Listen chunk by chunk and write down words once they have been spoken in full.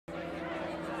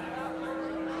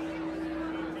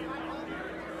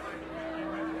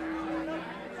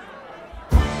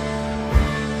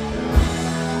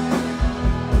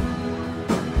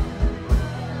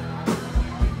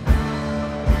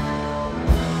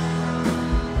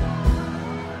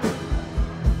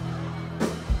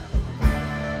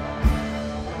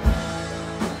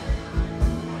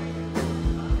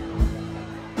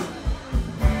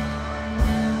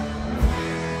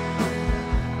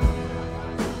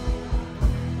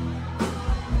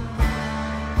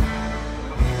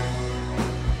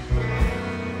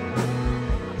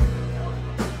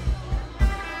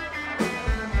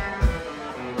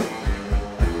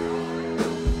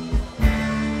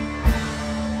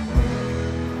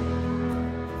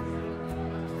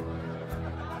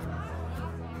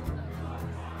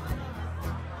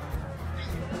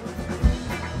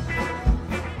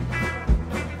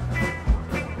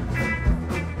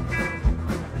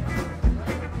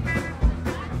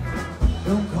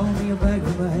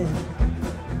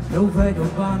no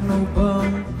vagabond, no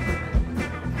bum.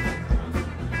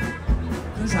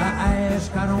 'Cause I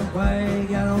ask, I don't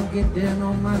beg, I don't get down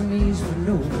on my knees for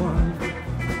no one.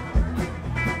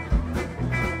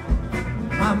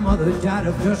 My mother died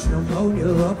of dust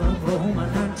pneumonia up in Oklahoma,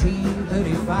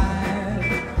 1935.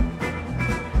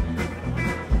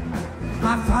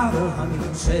 My father hung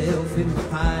himself in the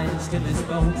pines till his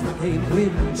bones became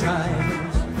wind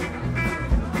chimes.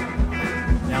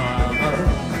 Now I'm a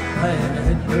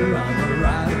panhandler, I'm a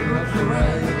rider of the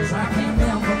rails. I came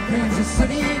down from Kansas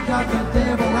City, got the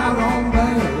devil out on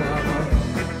bail. I'm a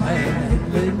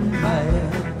panhandling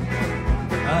man.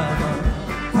 I'm a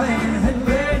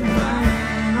panhandling man.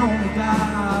 Only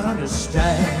God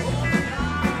understands.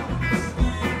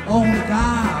 Only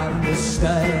God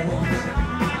understands.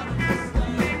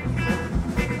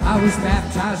 I was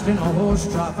baptized in a horse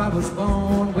trough. I was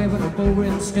born wearing a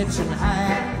bull-rim Stetson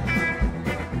hat.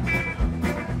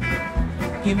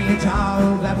 Give me a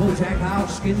job, Applejack, I'll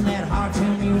skin that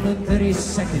hardtail mule in 30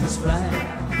 seconds flat.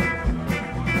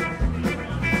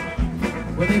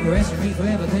 Well, they've arrested me for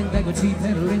everything, back with tea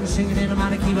peddling, singing in a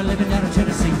minor key, but living down in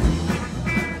Tennessee.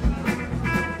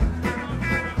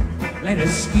 Let a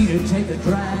skeeter take a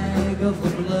drag of the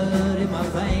blood in my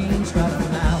veins. Got a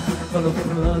mouth full of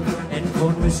plug and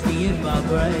corn whiskey in my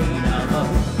brain. I'm a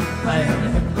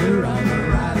panhandler, I'm a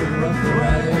rider of the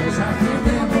rails. I came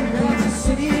down from Kansas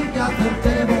City, got the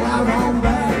devil out on bail.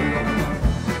 I'm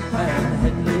a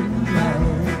panhandling man.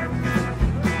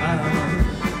 I'm a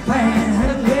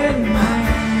panhandling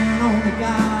man. Only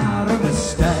God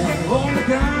understands. Only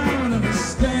God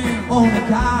understands. Only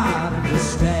God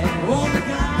understands. Only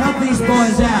God. Help these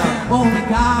boys out. Only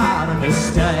God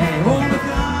understands. Only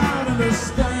God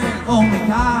understands. Only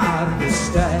God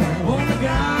understands. Only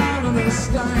God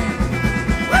understands.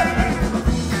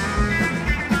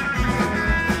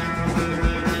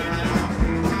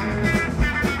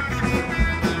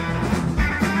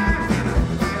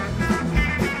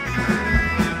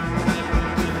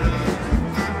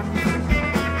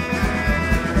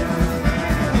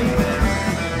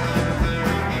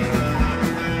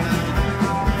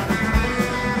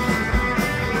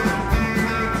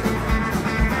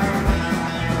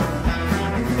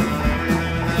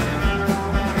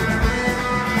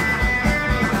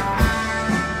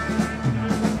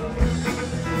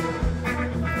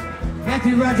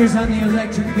 Rogers on the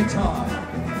electric guitar.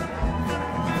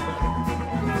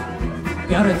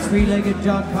 Got a three-legged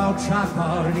dog called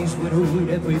Chopper, and he's widowed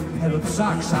every pair of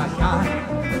socks I got.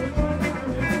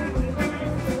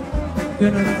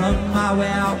 Gonna thumb my way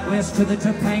out west to the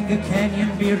Topanga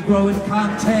Canyon beard growing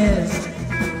contest.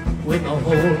 Win the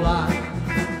whole lot.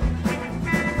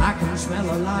 I can smell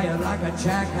a liar like a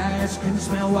jackass can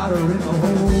smell water in the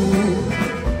hole.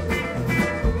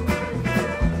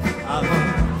 I'm a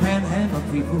panhandle,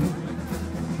 people.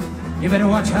 You better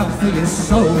watch out for your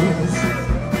souls.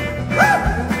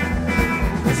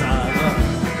 'Cause I'm a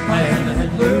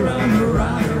panhandler, I'm a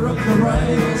rider up the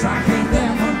rails. I came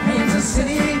down from Kansas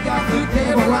City, got the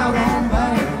devil out on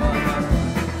bail. I'm a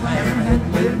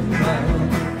panhandling man.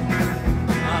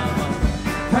 I'm a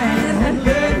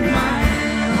panhandling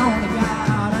man. Only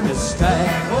God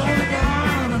understands. Only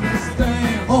God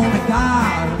understands. Only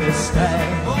God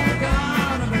understands. Only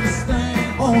God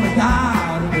understands. Only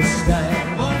God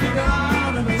understands. Only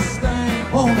God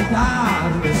understands. Only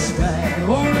God understands.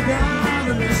 Only God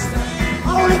understands.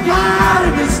 Only God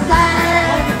understands.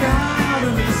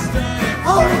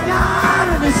 Only God understands. Only God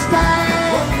understands.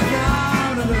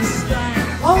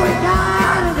 Only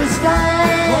God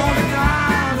understands. Only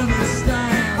God understands.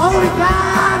 Only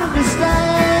God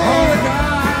understands. Only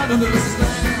God understands.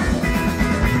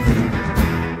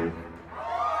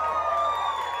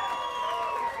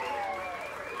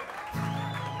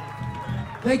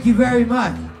 Thank you very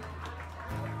much.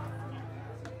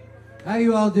 How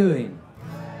you all doing?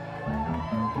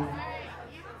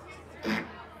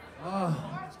 Oh,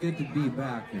 it's good to be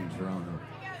back in Toronto.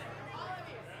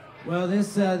 Well,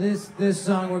 this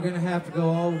song we're gonna have to go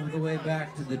all the way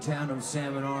back to the town of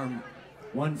Salmon Arm,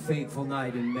 one fateful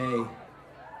night in May,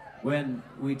 when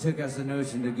we took us the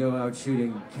notion to go out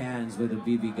shooting cans with a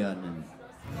BB gun, and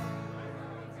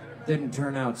it didn't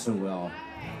turn out so well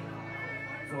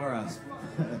for us.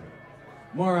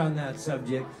 More on that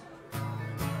subject.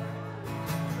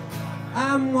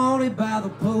 I'm wanted by the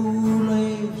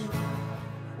police,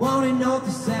 wanted north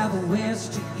to south or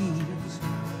west to east.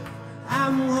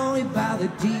 I'm wanted by the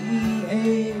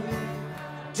DEA,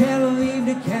 Tel Aviv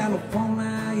to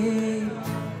California, yeah.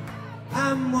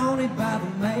 I'm wanted by the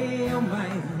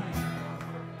mailman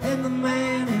and the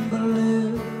man in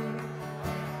blue.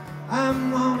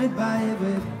 I'm wanted by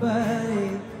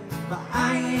everybody, but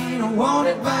I ain't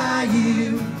wanted by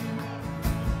you.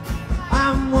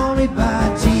 I'm wanted by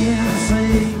GMC.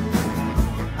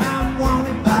 I'm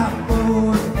wanted by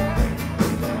Ford.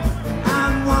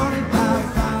 I'm wanted by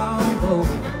Soundboard.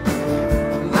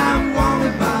 I'm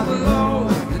wanted by the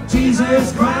Lord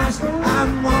Jesus Christ.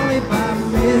 I'm wanted by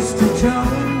Mr.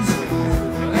 Jones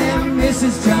and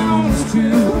Mrs. Jones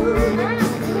too.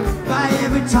 By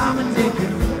every Tom and Dick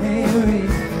and Harry,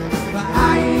 but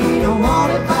I ain't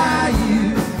wanted by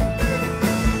you.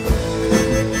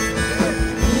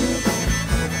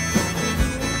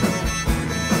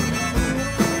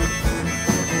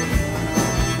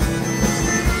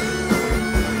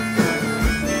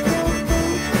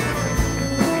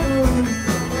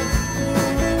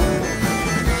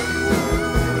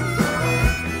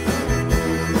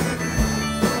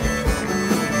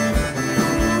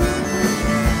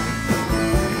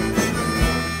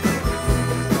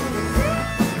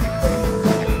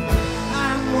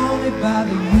 By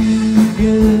the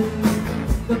union,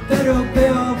 the Federal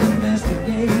Bureau of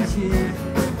Investigation.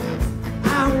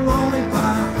 I'm wanted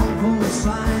by Uncle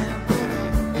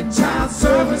Sam in Child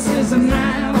Services in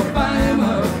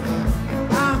Alabama.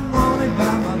 I'm wanted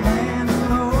by my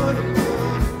landlord,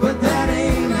 but that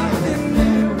ain't nothing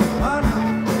new. Oh no,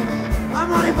 I'm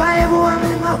wanted by everyone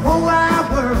in the whole wide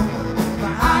world,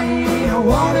 but I ain't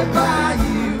wanted by you.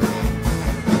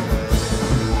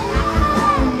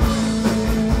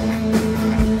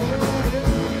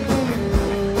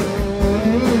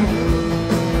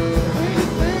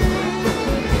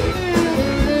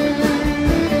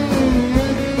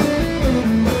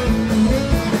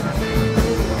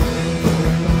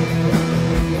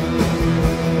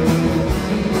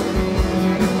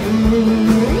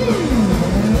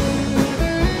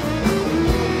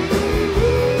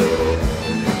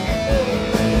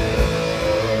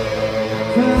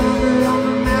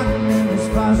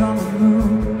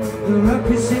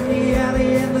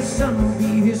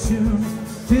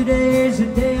 Today's the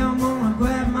day I'm gonna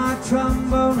grab my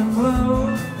trombone and blow.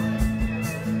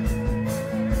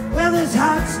 Well, there's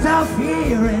hot stuff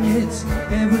here and it's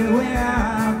everywhere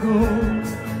I go.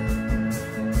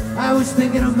 I was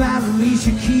thinking about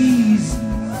Alicia Keys.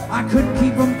 I couldn't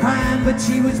keep from crying, but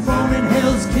she was born in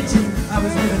Hell's Kitchen. I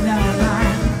was living down the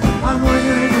line. I'm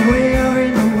wondering where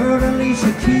in the world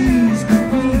Alicia Keys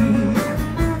could be.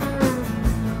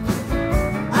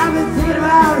 I've been thinking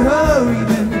about her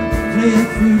even playing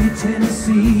through to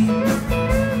Tennessee.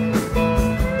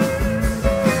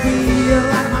 Feel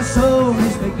like my soul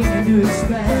is beginning to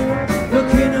expand.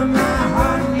 Look into my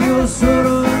heart and you'll sort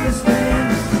of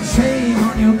understand. Shame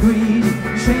on your greed,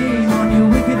 shame on your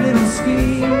wicked little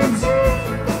schemes.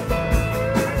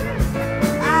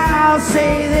 I'll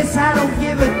say this, I don't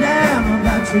give a damn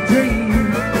about your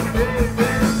dreams.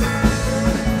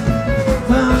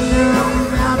 Thunder on the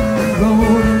mountain,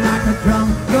 rolling like a drum.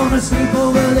 Gonna sleep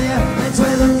over there, that's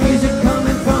where the music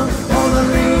coming from. All the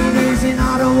ladies in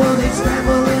Ottawa, they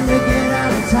scrambling to get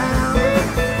out of town.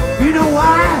 You know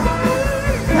why?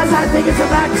 Cause I think it's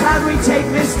about time we take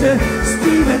Mr.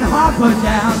 Stephen Harper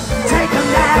down. Take him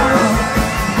down.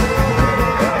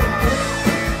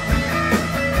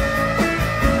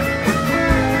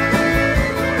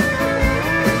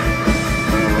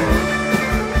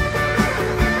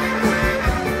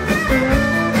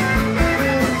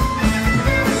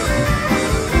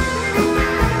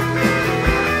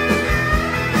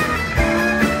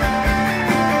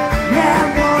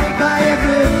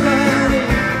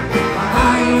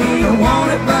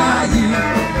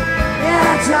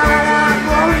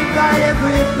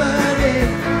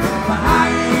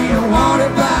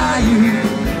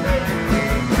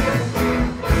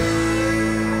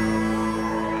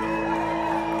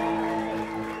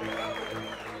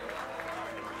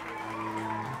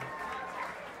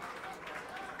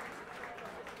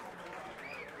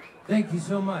 Thank you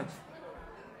so much.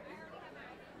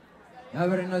 How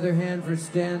about another hand for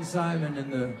Stan Simon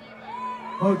and the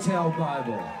Hotel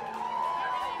Bible?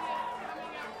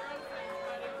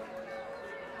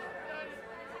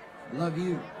 Love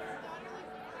you.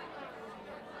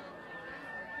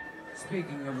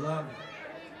 Speaking of love,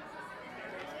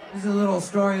 this is a little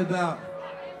story about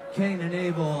Cain and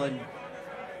Abel and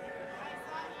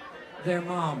their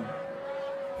mom.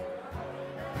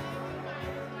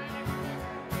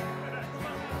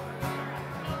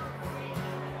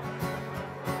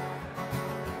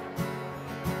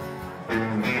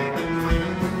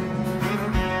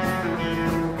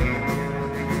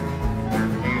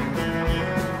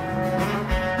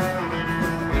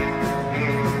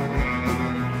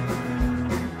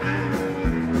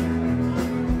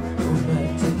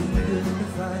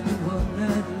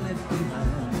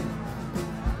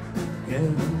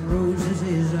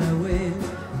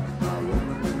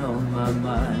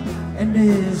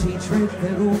 every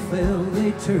petal fell,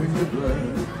 they turned to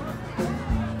blood.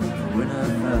 When I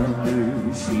found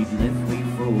her, she'd left me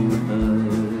for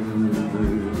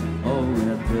another, all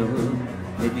wrapped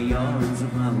up in the arms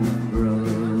of my own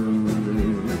brother.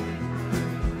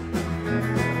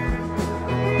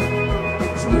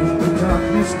 So when the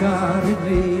darkness got it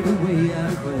made away,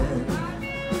 I cried.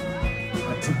 I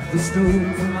took the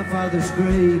stone from my father's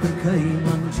grave and came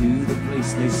unto the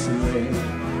place they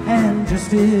slept. And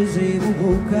just as Abel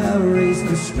woke, I raised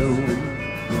the stone,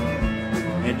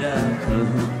 and I cut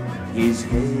his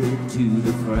head to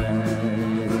the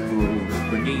fraggle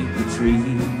beneath the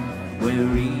tree where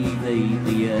he laid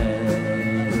the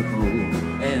apple.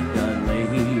 And I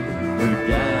laid her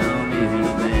down in the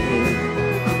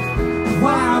bed.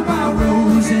 Wild, wild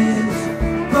roses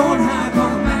growing high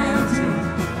upon a mountain,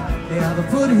 they are the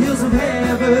foothills of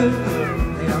heaven,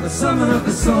 they are the summit of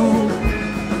the soul.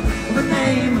 The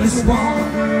nameless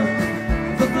wanderer,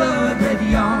 the bloodred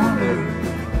yonder,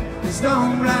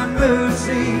 stone blind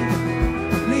mercy,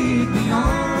 lead me on.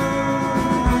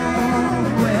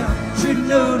 Well, should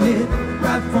know it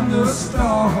right from the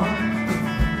start.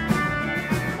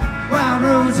 Wild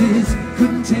roses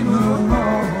couldn't tame her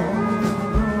heart.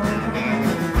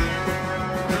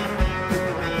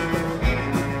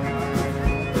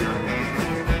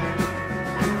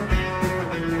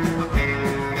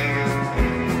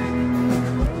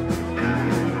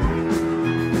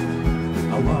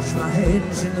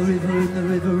 In the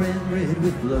river ran red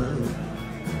with blood.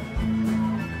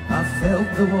 I felt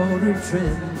the water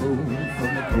tremble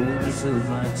from the coldness of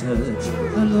my touch.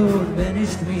 The Lord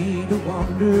banished me to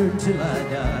wander till I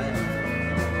died.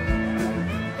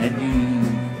 And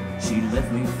she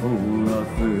left me for our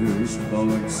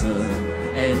firstborn son,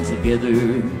 and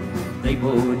together they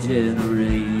bore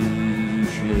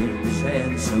generations.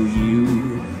 And so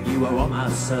you are all my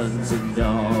sons and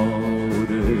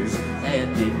daughters,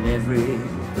 and in every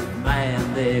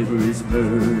man there is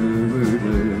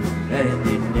murder, and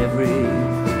in every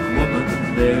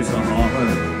woman there's a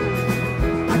heart.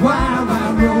 Wild,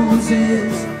 wild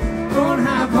roses growing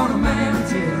high upon the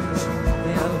mountains,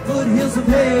 they are the foothills of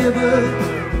heaven,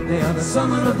 they are the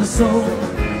summit of the soul,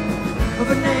 of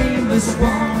a nameless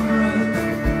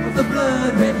wanderer, of the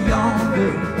blood-red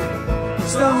yonder,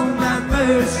 stone blind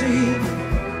mercy,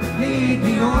 lead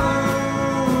me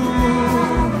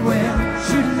on. Well,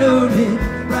 should know it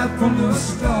right from the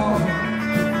start.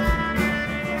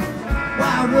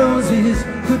 Wild roses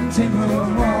couldn't tame her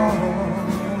heart.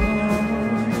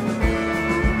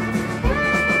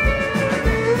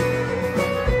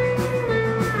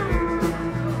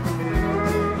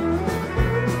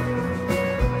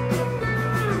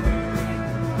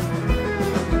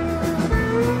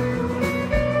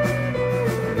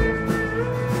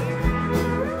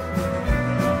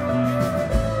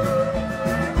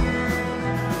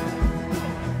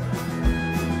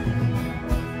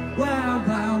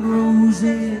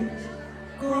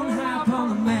 Growing high upon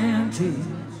the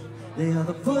mountains, they are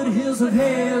the foothills of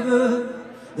heaven,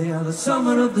 they are the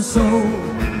summit of the soul,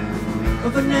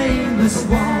 of a nameless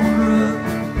wanderer,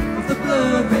 of the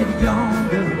blood-red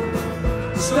yonder,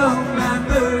 stone blind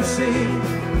mercy,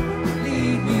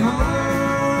 lead me on.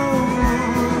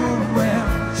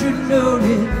 Well, should know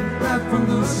it right from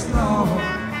the start.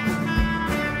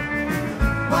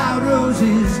 Wild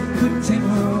roses couldn't tame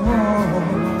her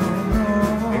heart.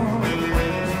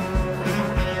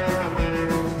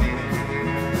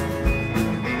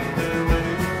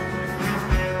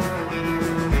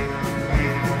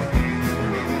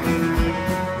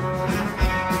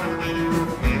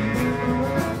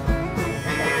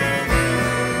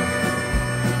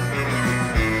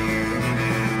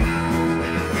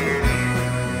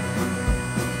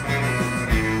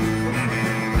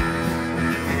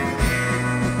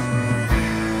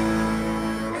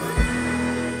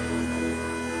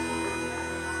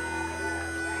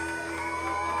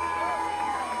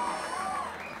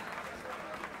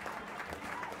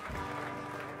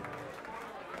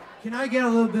 Can I get a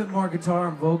little bit more guitar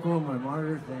and vocal on my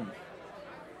monitor thing?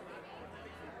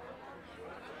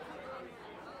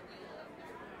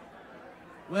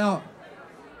 Well,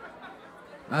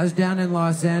 I was down in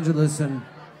Los Angeles and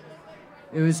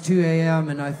it was 2 a.m.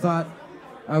 and I thought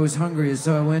I was hungry,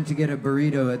 so I went to get a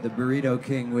burrito at the Burrito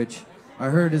King, which I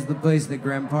heard is the place that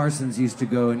Graham Parsons used to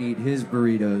go and eat his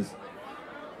burritos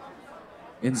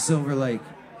in Silver Lake.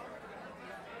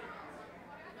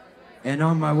 And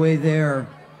on my way there,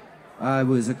 I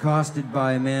was accosted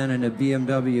by a man in a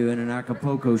BMW in an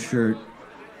Acapulco shirt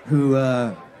who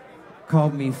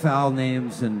called me foul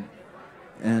names and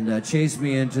chased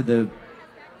me into the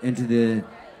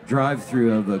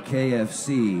drive-thru of a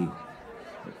KFC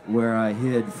where I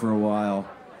hid for a while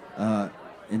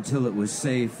until it was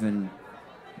safe, and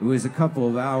it was a couple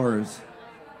of hours,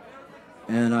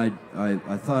 and I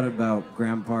thought about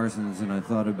Graham Parsons, and I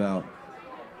thought about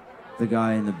the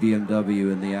guy in the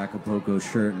BMW and the Acapulco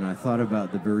shirt, and I thought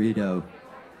about the burrito,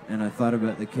 and I thought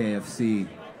about the KFC,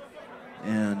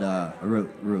 and I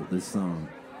wrote this song.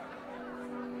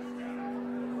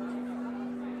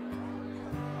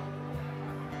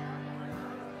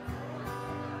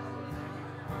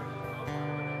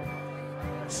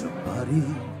 Somebody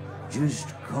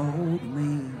just called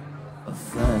me a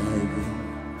faggot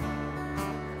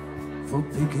for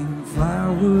picking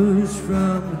flowers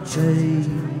from a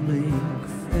chain link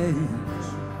fence.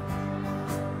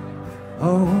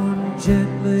 On jet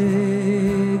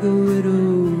lag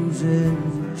widows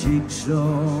and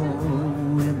jigsaw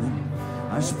women,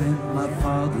 I spent my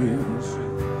father's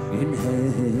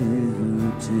inheritance.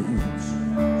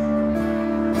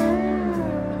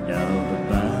 Now the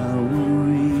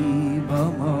Bowery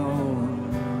bum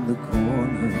on the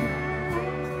corner,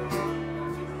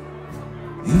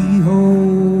 he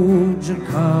holds a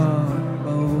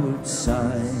cardboard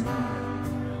sign.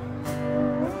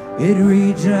 It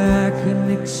reads, I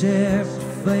can accept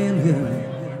failure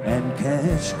and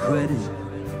cash credit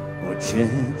or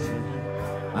check.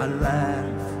 I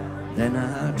laugh, then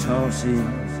I toss it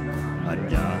a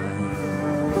dime.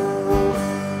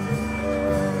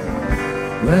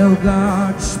 Well,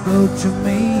 God spoke to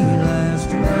me last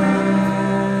night.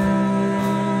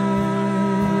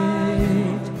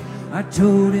 I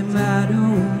told him I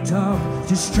don't talk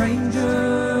to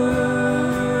strangers.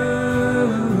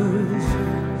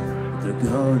 The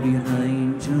guardian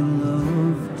angel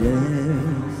of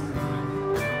death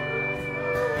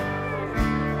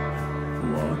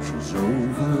watches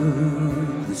over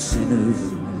the sinners.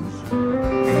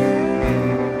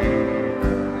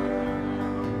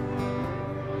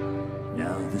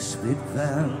 Now the spit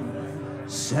valve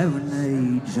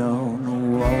serenades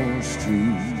on Wall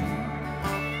Street.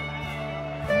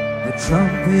 The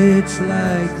trumpets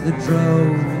like the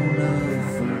drone of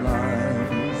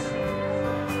flies.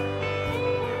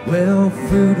 Well,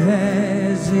 fruit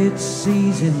has its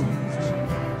seasons,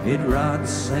 it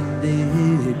rots and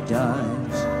it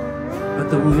dies, but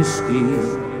the whiskey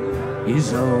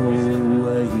is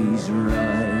always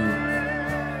right.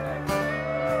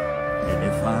 And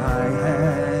if I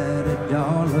had $1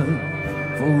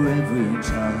 for every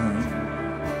time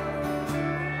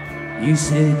you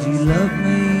said you loved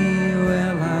me,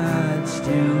 well, I'd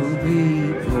still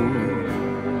be poor.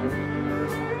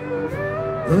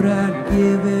 But I'd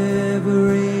give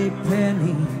every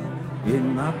penny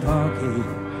in my pocket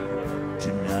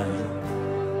tonight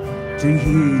to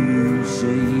hear you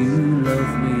say you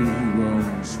love me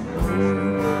once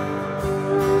more.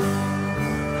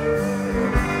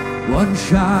 One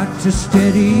shot to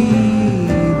steady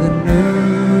the nerves,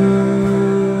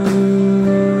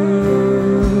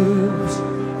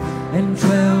 and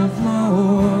 12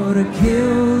 more to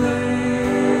kill them.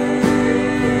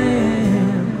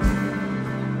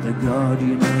 The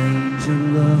guardian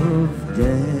angel of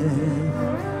death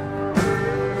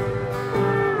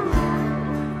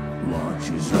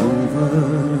watches over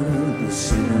the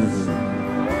sinners.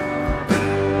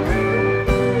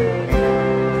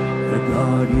 The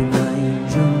guardian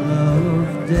angel of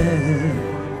death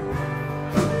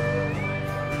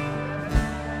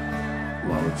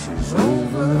watches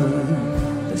over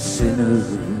the sinners.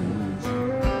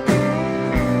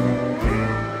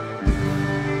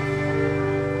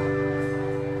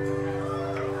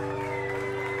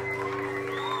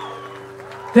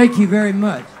 Thank you very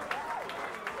much.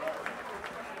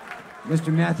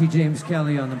 Mr. Matthew James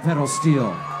Kelly on the pedal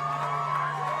steel.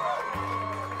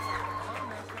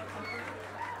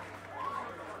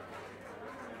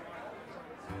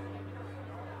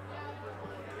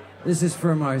 This is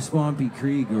for my Swampy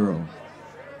Cree girl.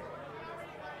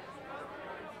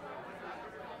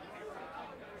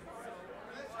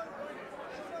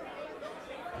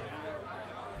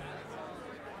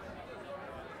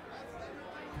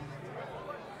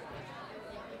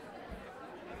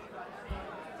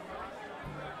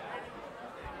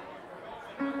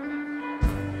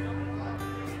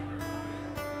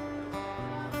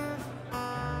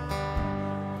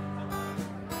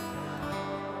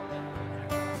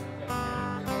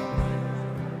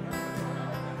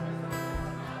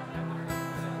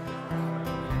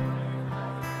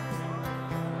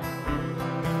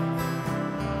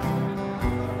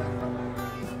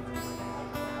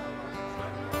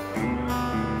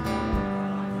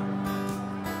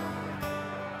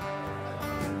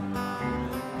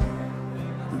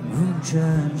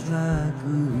 shines like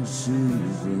a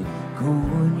silver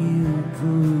coin you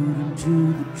put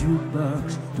into the jukebox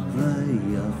to play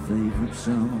our favorite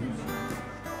songs.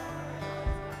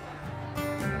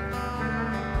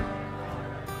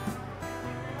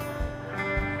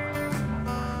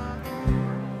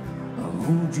 I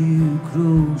hold you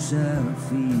close, I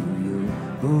feel your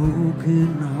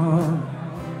broken heart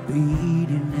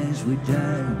beating as we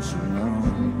dance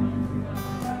along.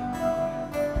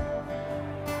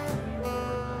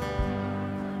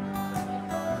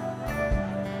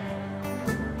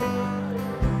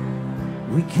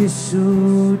 We kiss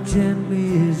so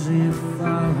gently as if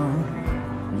our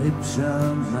lips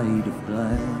are made of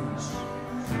glass.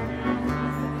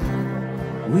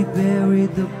 We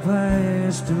buried the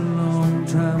past a long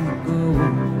time ago,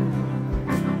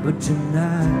 but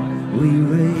tonight we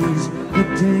raise the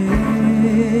dead.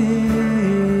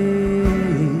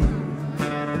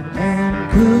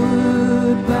 And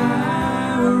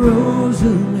goodbye,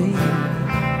 Rosa Lee.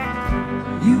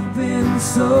 You've been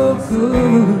so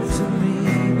good to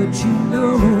me, but you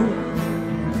know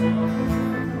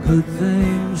good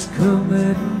things come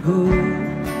and go,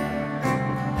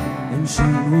 and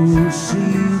soon we'll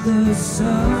see the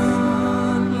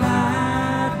sunlight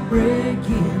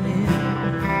breaking in.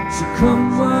 So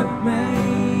come what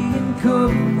may and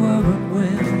come what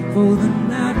when, for the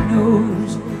night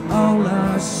knows all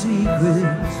our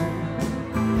secrets,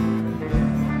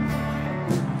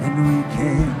 and we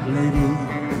can't let it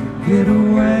get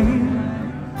away.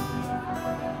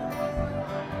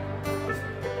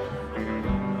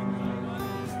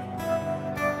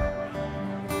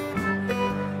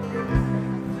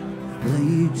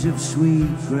 Blades of sweet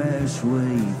grass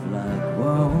wave like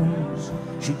walls.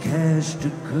 She cast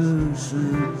a curse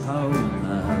upon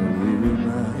my weary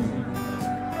mind.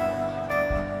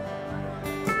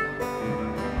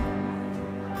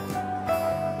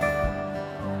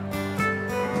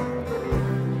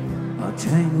 Our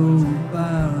tangled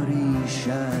body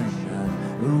shine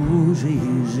like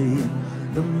roses in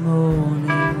the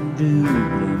morning dew,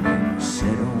 blooming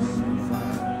set on fire.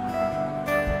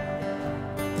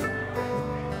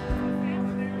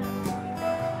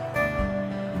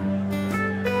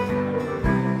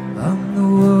 I'm the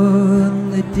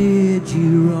one that did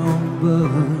you wrong,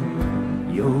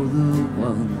 but you're the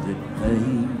one that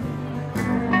paid.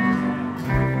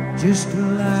 Just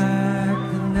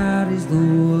like the night is the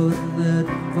one that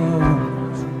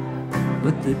falls,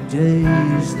 but the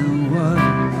day's the one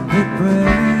that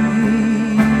breaks.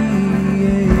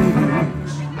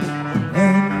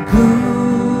 And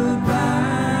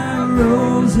goodbye,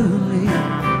 Rosa Lee.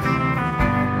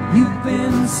 You've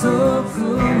been so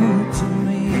good to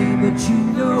me, but you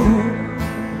know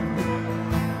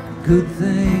good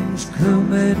things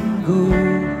come and go,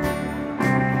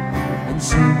 and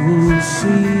soon we'll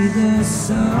see the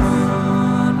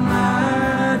sunlight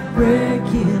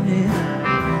breaking in.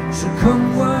 So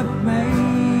come what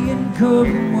may and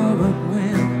come what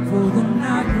when, for the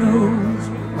night knows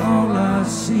all our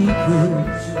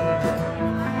secrets,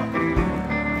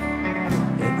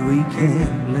 and we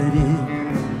can't let it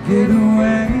get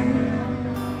away.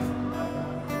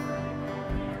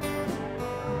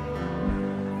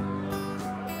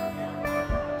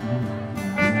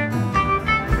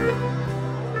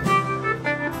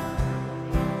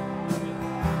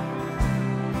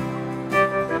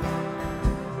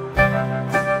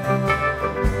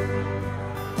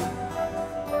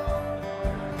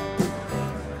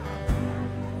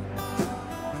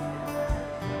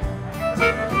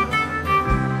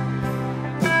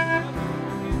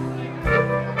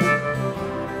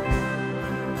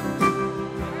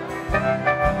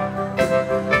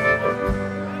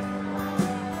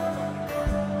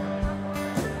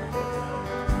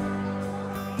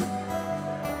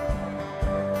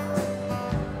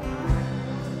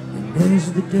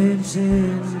 As the dance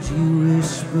ends, you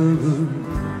whisper,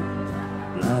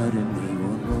 lie to me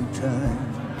one more time.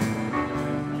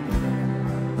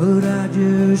 But I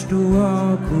just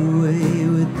walk away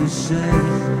with the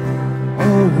same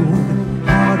old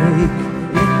heartache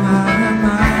in my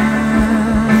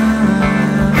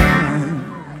mind.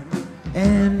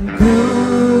 And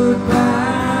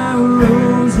goodbye,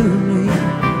 Rosa Lee.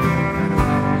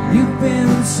 You've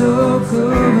been so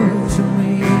good to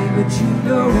me, but you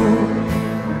know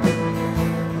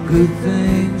good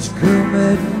things come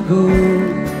and go,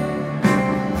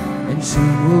 and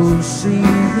soon we'll see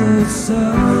the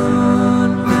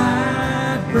sunlight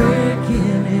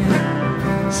breaking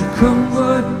in. So come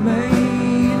what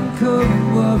may and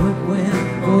come what when,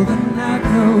 for the night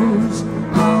knows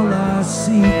all our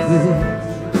secrets,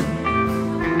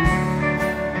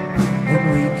 and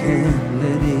we can't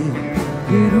let it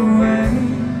get away.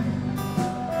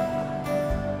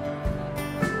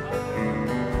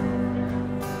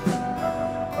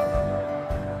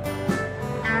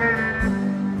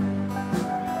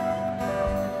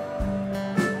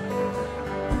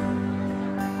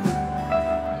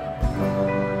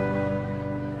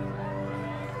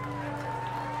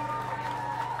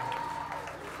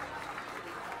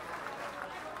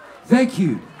 Thank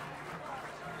you.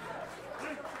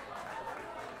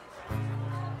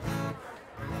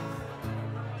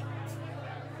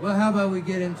 Well, how about we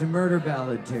get into murder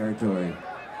ballad territory?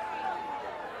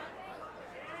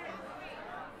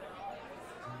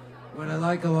 What I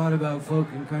like a lot about folk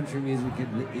and country music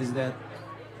is that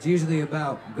it's usually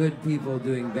about good people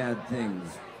doing bad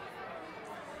things.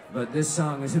 But this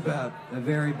song is about a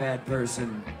very bad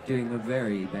person doing a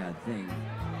very bad thing.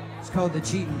 It's called the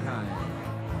Cheatin Kind.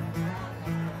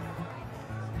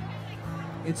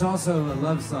 It's also a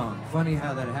love song. Funny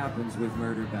how that happens with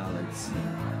murder ballads.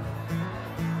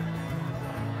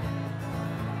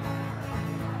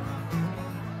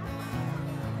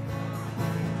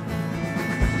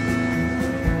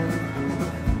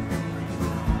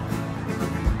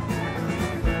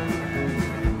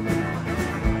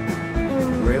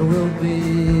 Railroad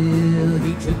bill,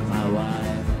 he took my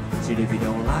wife. Said if you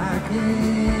don't like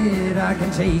it, I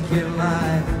can take your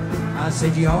life. I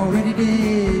said you already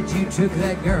did, you took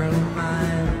that girl of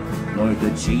mine. Lord,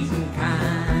 the cheating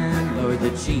kind, Lord,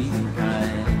 the cheating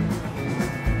kind.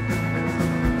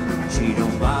 She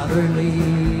don't bother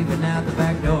leaving out the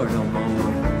back door no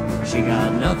more. She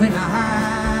got nothing to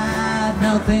hide,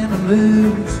 nothing to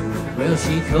lose. Well,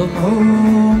 she come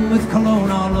home with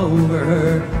cologne all over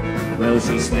her. Well,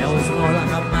 she smells more like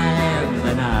a man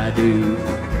than I do.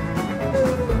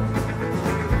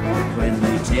 When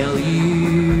they tell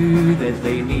you that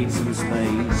they need some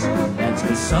space, that's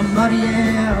 'cause somebody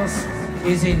else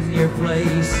is in your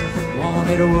place.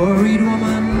 Wanted a worried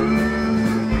woman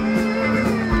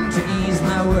to ease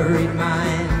my worried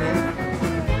mind.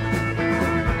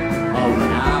 Oh,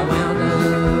 when I wound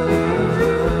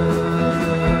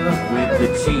up with the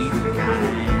cheating kind.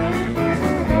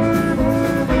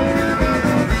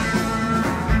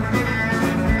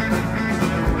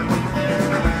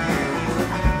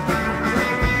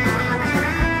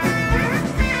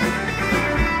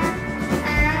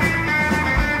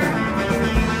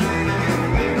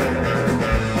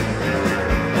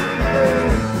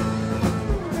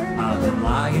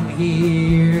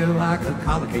 Here like a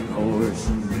colicking horse.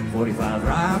 45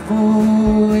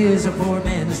 rifle is a poor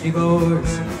man's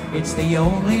divorce. It's the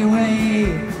only way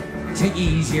to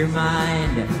ease your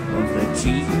mind of the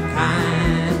cheating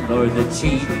kind, or the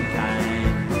cheating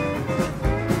kind.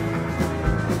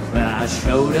 Well, I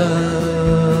showed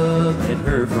up at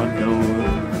her front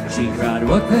door. She cried,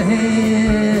 "What the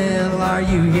hell are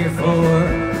you here for?"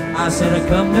 I said, "I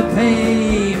come to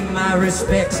pay my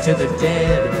respects to the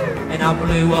dead." And I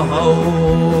blew a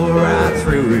hole right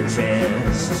through her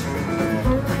chest.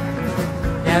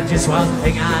 Now just one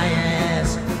thing I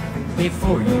ask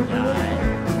before you die.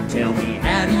 Tell me,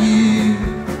 how do you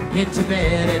get to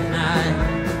bed at night?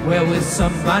 Well, with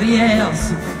somebody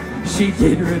else, she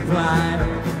did reply.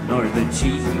 Nor the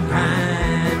cheating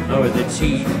kind, nor the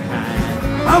cheating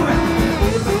kind. All right.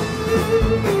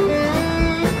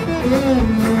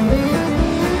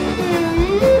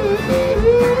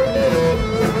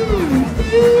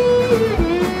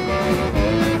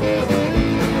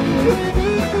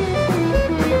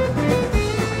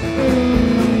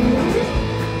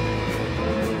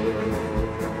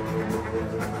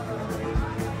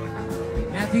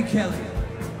 Kelly.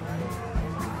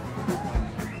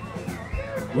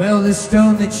 Well, the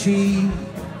stone that she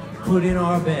put in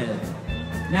our bed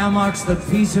now marks the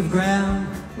piece of ground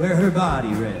where her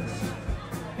body rests,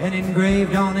 and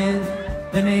engraved on it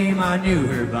the name I knew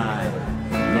her by.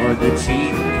 Lord, the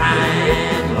cheating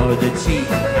kind, Lord, the cheating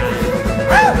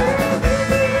kind. Woo!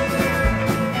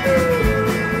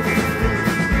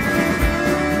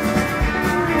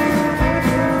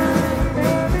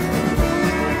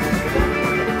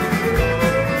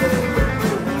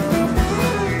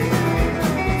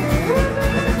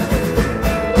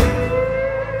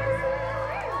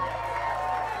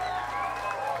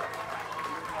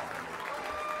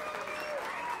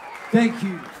 Thank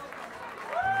you.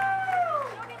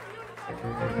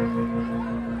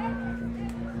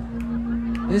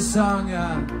 This song,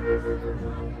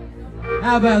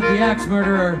 how about the axe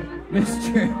murderer,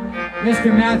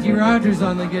 Mr. Matthew Rogers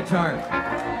on the guitar?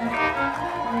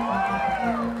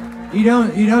 You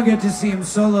don't get to see him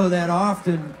solo that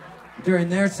often during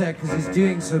their set because he's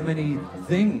doing so many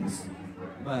things,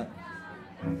 but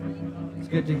it's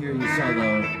good to hear you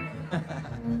solo.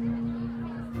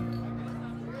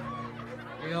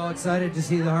 Are you all excited to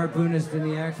see the harpoonist and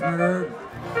the axe murderer?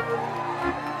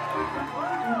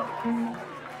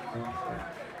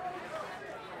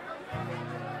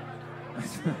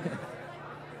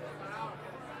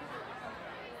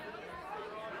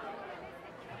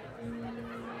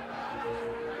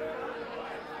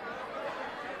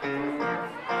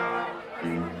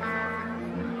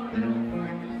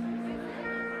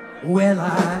 Well,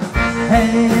 I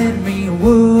had me a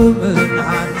woman,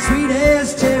 hot and sweet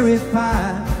as cherry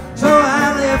pie, so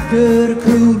I left her to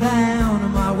cool down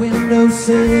on my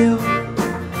windowsill.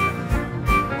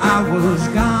 I was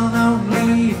gone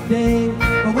only a day,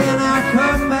 but when I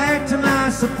come back to my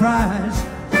surprise,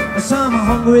 some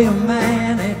hungry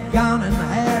man had gone and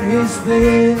had his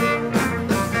fill.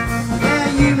 Yeah,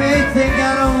 you may think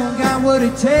I don't got what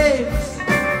it takes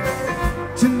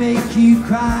to make you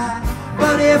cry,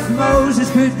 but if Moses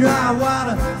could draw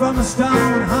water from a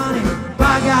stone, honey,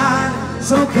 by God,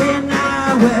 so can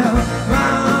I. Well,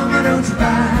 mama, don't you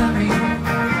buy me,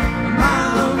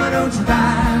 mama, don't you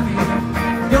buy me,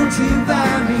 don't you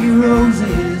buy me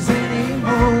roses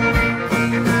anymore.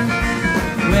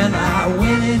 Well, I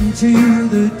went into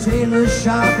the tailor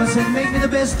shop, I said, make me the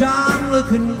best darn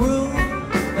looking groom.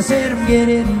 I said, I'm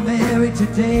getting married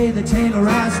today, the tailor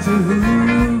asked to who?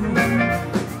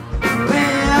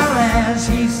 Well, as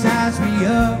he sized me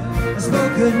up, I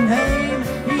spoke her name,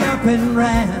 he up and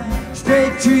ran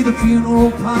straight to the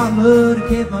funeral parlor to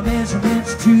give my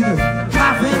measurements to the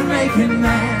coffin making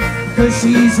man. Cause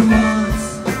she's a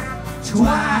once,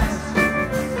 twice,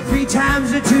 3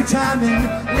 times a 2-timing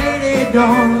lady.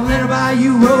 Don't let her buy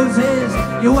you roses,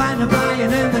 you wind up buying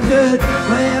them the dirt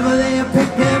wherever they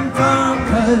pick them from.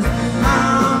 Cause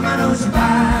mama, don't you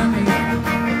buy me,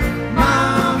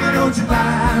 mama, don't you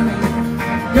buy me,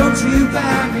 don't you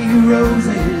buy me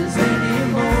roses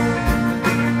anymore.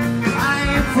 I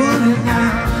ain't fooling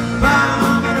now,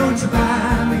 mama, don't you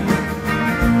buy me,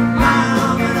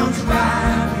 mama, don't you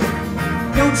buy me,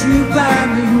 don't you buy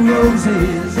me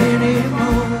roses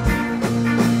anymore.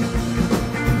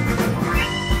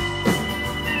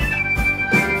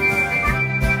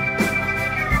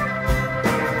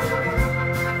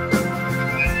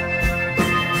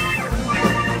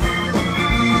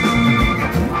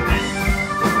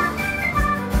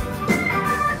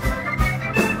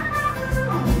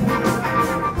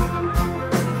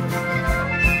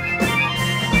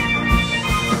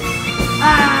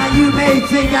 You may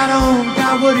think I don't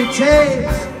got what it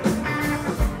takes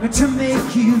to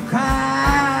make you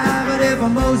cry, but if a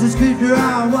Moses could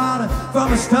draw water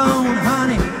from a stone,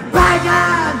 honey, by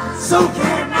God, so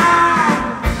can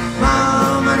I.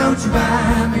 Mama, don't you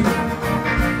buy me,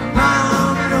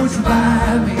 mama, don't you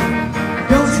buy me,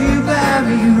 don't you buy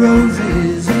me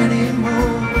roses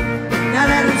anymore. Now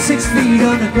that I'm 6 feet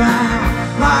underground,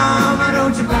 mama,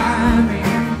 don't you buy me,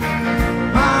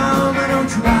 mama, don't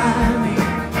you buy me,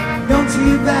 don't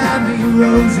you buy me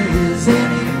roses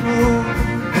anymore.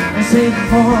 And save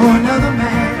for another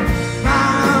man,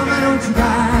 mama, don't you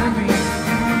buy me,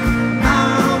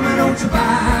 mama, don't you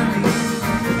buy me,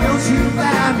 don't you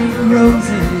buy me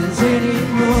roses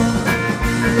anymore.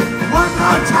 One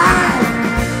more time,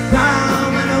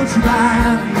 mama, don't you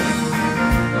buy me,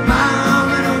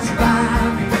 mama, don't you buy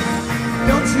me,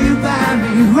 don't you buy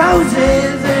me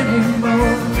roses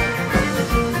anymore.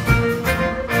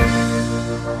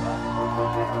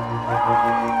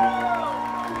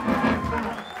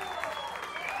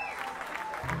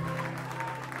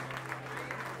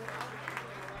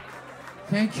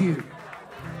 Thank you.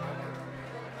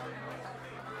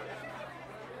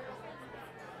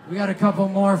 We got a couple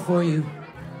more for you.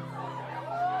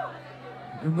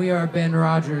 And we are Ben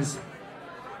Rogers.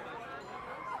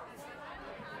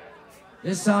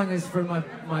 This song is for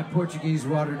my Portuguese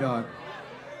water dog.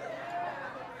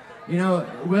 You know,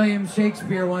 William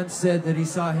Shakespeare once said that he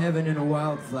saw heaven in a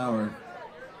wildflower.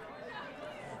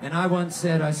 And I once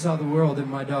said I saw the world in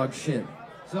my dog's shit.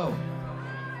 So,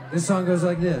 this song goes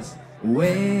like this. Well,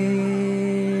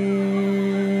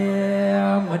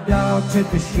 my dog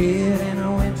took a shit and I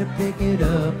went to pick it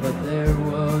up, but there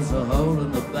was a hole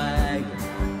in the bag.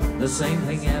 The same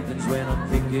thing happens when I'm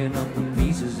picking up the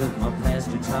pieces of my past.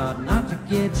 It's hard not to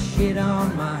get shit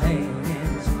on my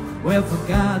hands. Well, for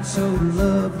God so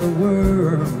loved the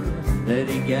world that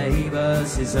he gave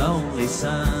us his only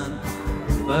son.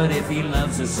 But if he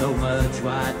loves us so much,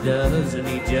 why doesn't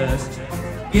he just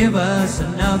give us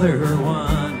another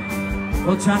one?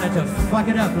 Well, try not to fuck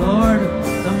it up, Lord.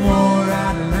 The more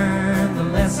I learn, the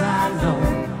less I know.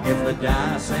 If the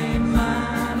dice ain't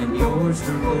mine and yours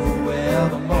to roll, well,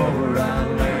 the more I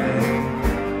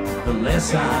learn, the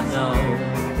less I know.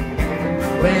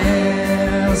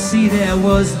 Well, see, there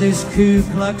was this Ku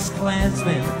Klux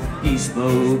Klansman. He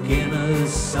spoke in a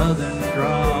southern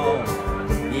drawl.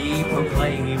 He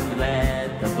proclaimed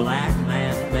that the black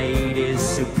man made his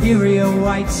superior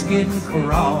white skin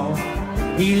crawl.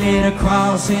 He lit a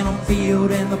cross in a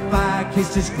field and the fire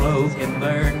kissed his cloak and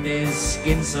burned his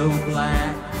skin so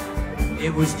black.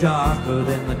 It was darker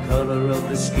than the color of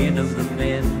the skin of the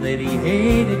men that he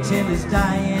hated till his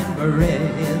dying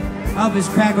breath. Of his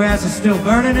crabgrass is still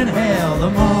burning in hell.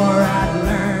 The more I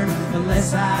learn, the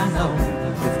less I know.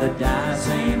 If the dice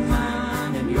ain't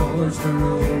mine and yours to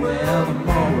rule, well, the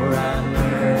more I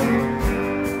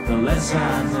learn, the less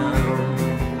I know.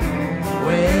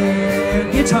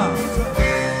 Well, guitar.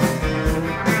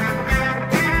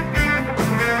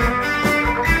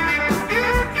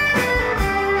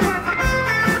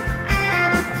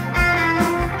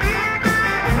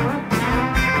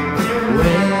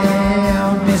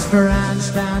 Mr.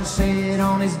 Einstein said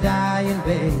on his dying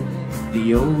bed,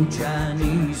 the old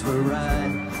Chinese were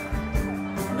right.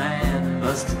 Man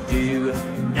must do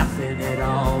nothing at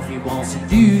all if he wants to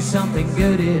do something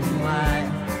good in life.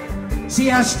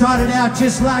 See, I started out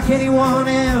just like anyone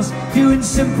else, doing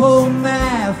simple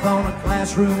math on a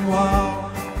classroom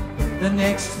wall. The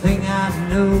next thing I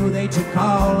knew, they took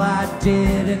all I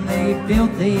did and they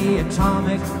built the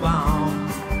atomic bomb.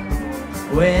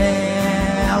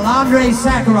 Well, Andrei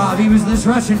Sakharov, he was this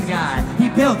Russian guy. He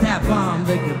built that bomb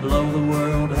that could blow the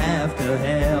world half to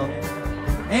hell.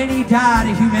 And he died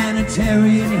a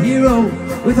humanitarian hero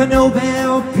with a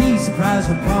Nobel Peace Prize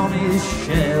upon his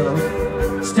shell.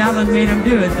 Stalin made him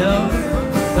do it though.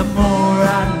 The more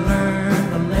I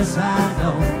learn, the less I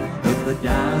know. If the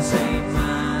dice ain't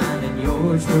mine and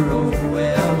yours to roll,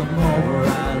 well, the more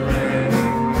I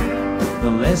learn,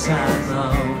 the less I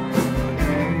know.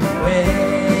 Well,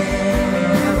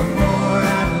 the more I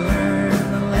learn,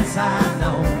 the less I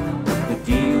know. The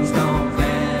deal's gone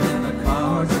bad and the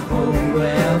cards are cold.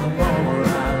 Well, the more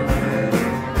I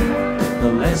learn,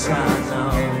 the less I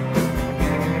know.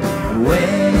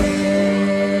 Well,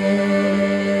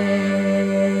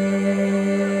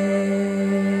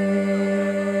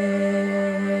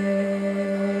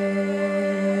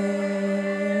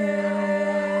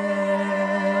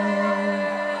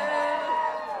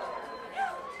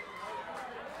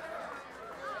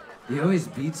 he always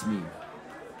beats me.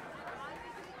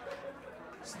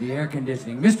 It's the air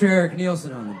conditioning. Mr. Eric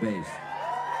Nielsen on the bass.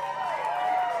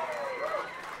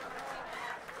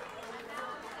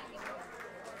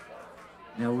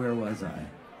 Now, where was I?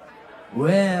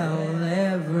 well,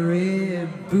 every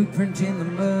boot print in the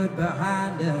mud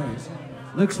behind us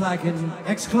looks like an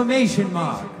exclamation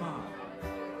mark.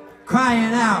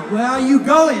 Crying out, where are you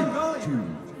going to?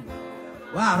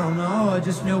 Well, I don't know, I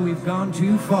just know we've gone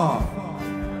too far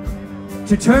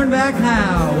to turn back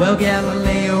now. Well,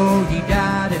 Galileo, he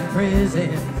died in prison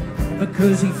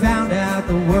because he found out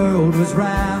the world was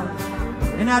round.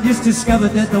 And I just discovered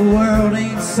that the world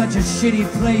ain't such a shitty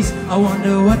place. I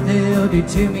wonder what they'll do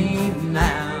to me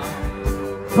now.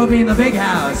 Put me in the big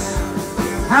house,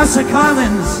 House of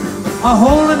Commons, a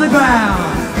hole in the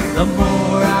ground. The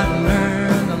more I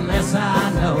learn, the less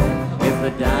I know. If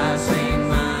the dice ain't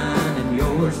mine and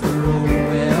yours to roll,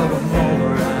 well, the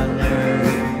more I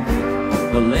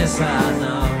learn, the less I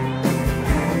know.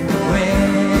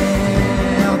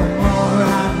 Well, the more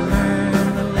I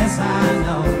learn, the less I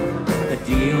know. The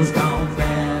deal's gone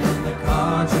bad and the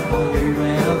cards are cold.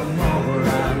 Well, the more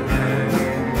I learn,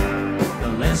 the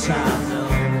less I know.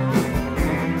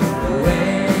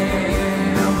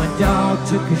 Well, my dog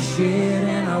took a shit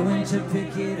and I went to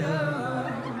pick it up.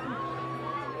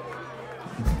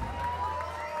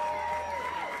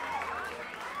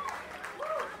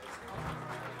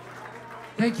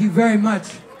 Thank you very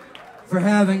much for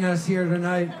having us here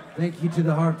tonight. Thank you to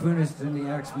the harpoonist and the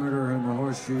axe murderer and the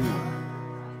horseshoe.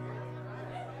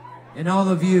 And all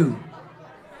of you.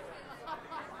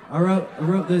 I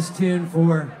wrote this tune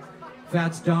for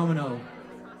Fats Domino.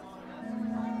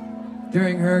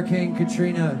 During Hurricane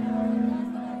Katrina,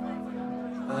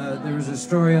 there was a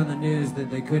story on the news that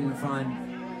they couldn't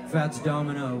find Fats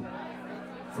Domino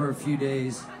for a few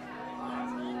days.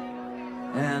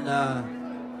 And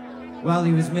while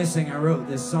he was missing, I wrote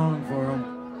this song for him.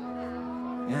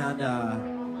 And I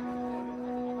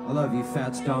love you,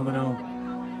 Fats Domino.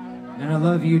 And I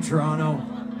love you, Toronto.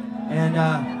 And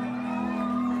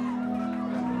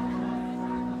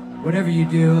whatever you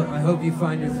do, I hope you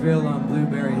find your thrill on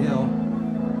Blueberry Hill.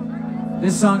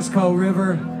 This song's called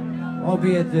River. I'll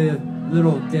be at the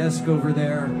little desk over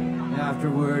there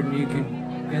afterward, and you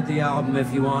can get the album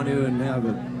if you want to and have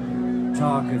a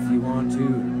talk if you want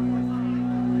to.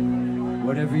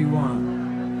 Whatever you want.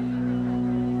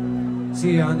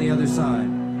 See you on the other side.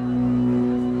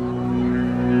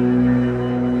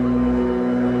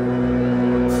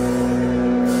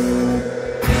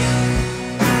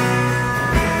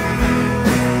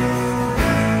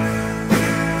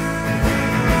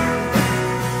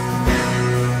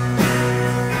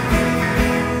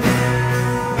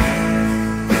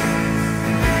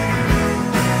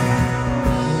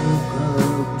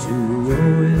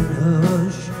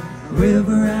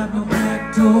 River at my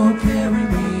back door, carry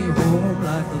me home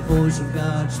like the voice of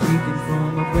God speaking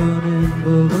from a burning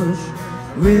bush.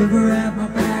 River at my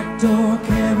back door,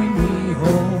 carry me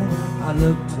home. I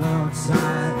looked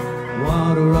outside,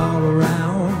 water all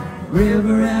around.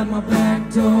 River at my back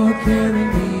door, carry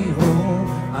me home.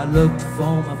 I looked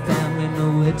for my family,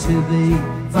 nowhere to be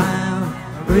found.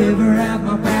 River at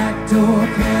my back door,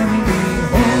 carry me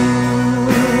home.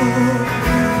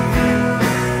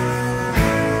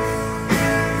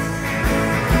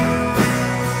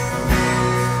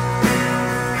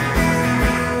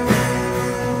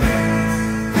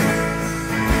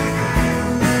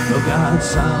 God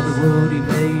saw the world he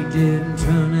made didn't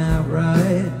turn out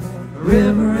right.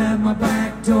 River at my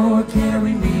back door,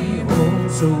 carry me home.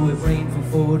 So it rained for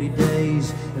 40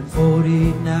 days and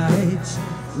 40 nights.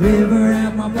 River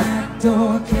at my back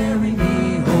door, carry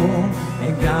me home.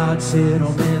 And God said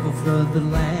I'll never flood the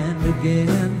land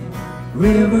again.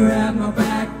 River at my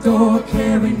back door,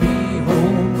 carry me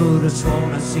home. But I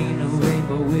sworn I seen a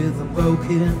rainbow with a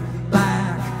broken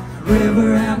back.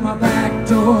 River at my back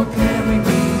door, carry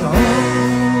me home.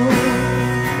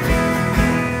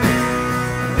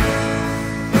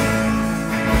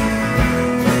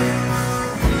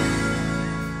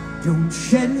 Don't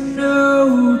shed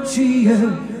no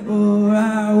tear, or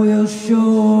I will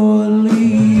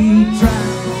surely drown.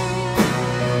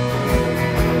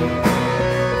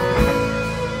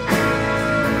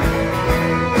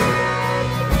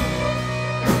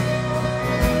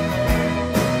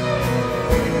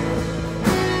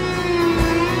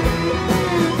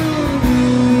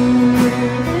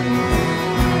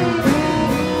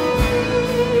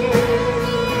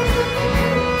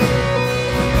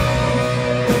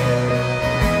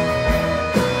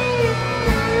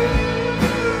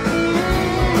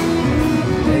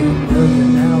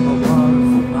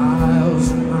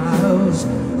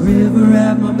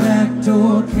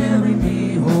 Carry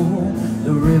me home.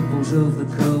 The ripples of the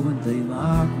current, they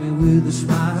mock me with a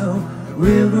smile.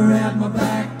 River at my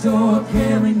back door,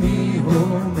 carry me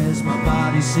home. As my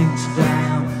body sinks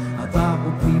down, I thought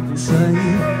what people say.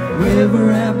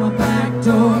 River at my back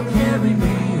door, carry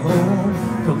me home.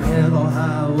 Come hell or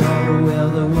high water, well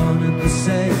they're one and the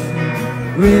same.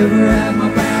 River at my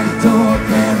back door,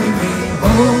 carry me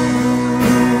home.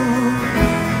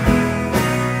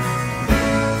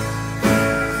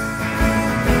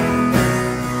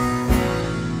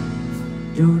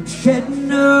 Don't shed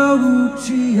no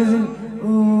tear,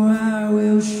 or I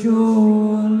will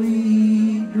surely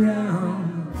drown.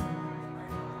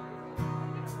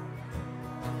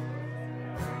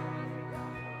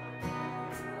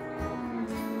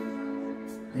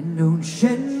 And don't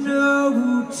shed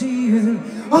no tear,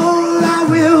 or I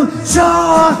will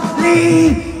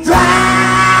surely drown.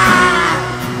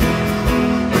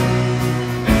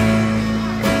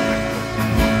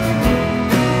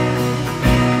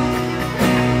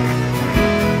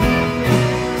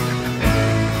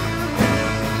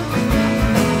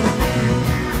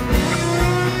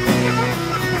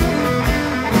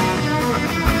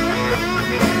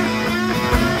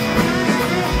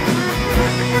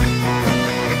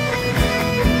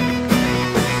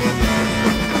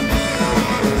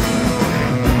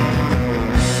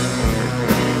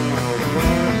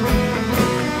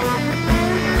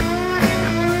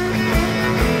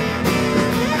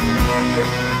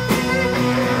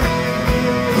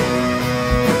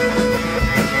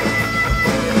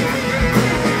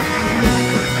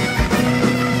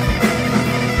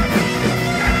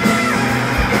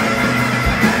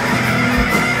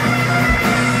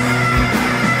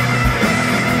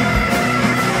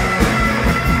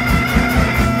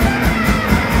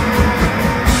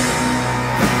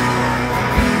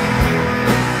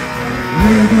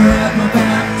 River at my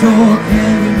back door,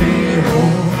 carry me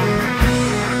home.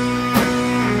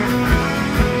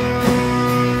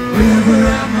 River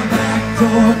at my back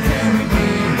door, carry me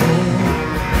home.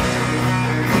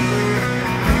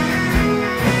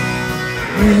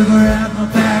 River at my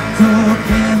back door,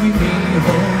 carry me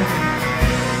home.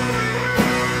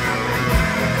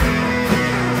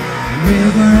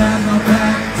 River at my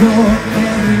back door,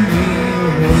 carry me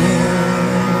home.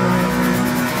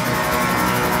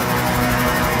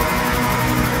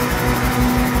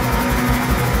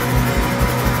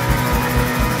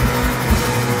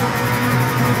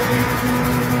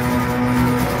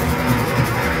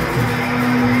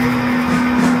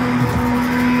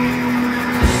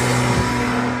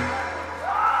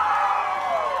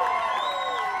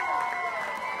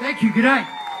 Thank you. Good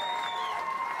night.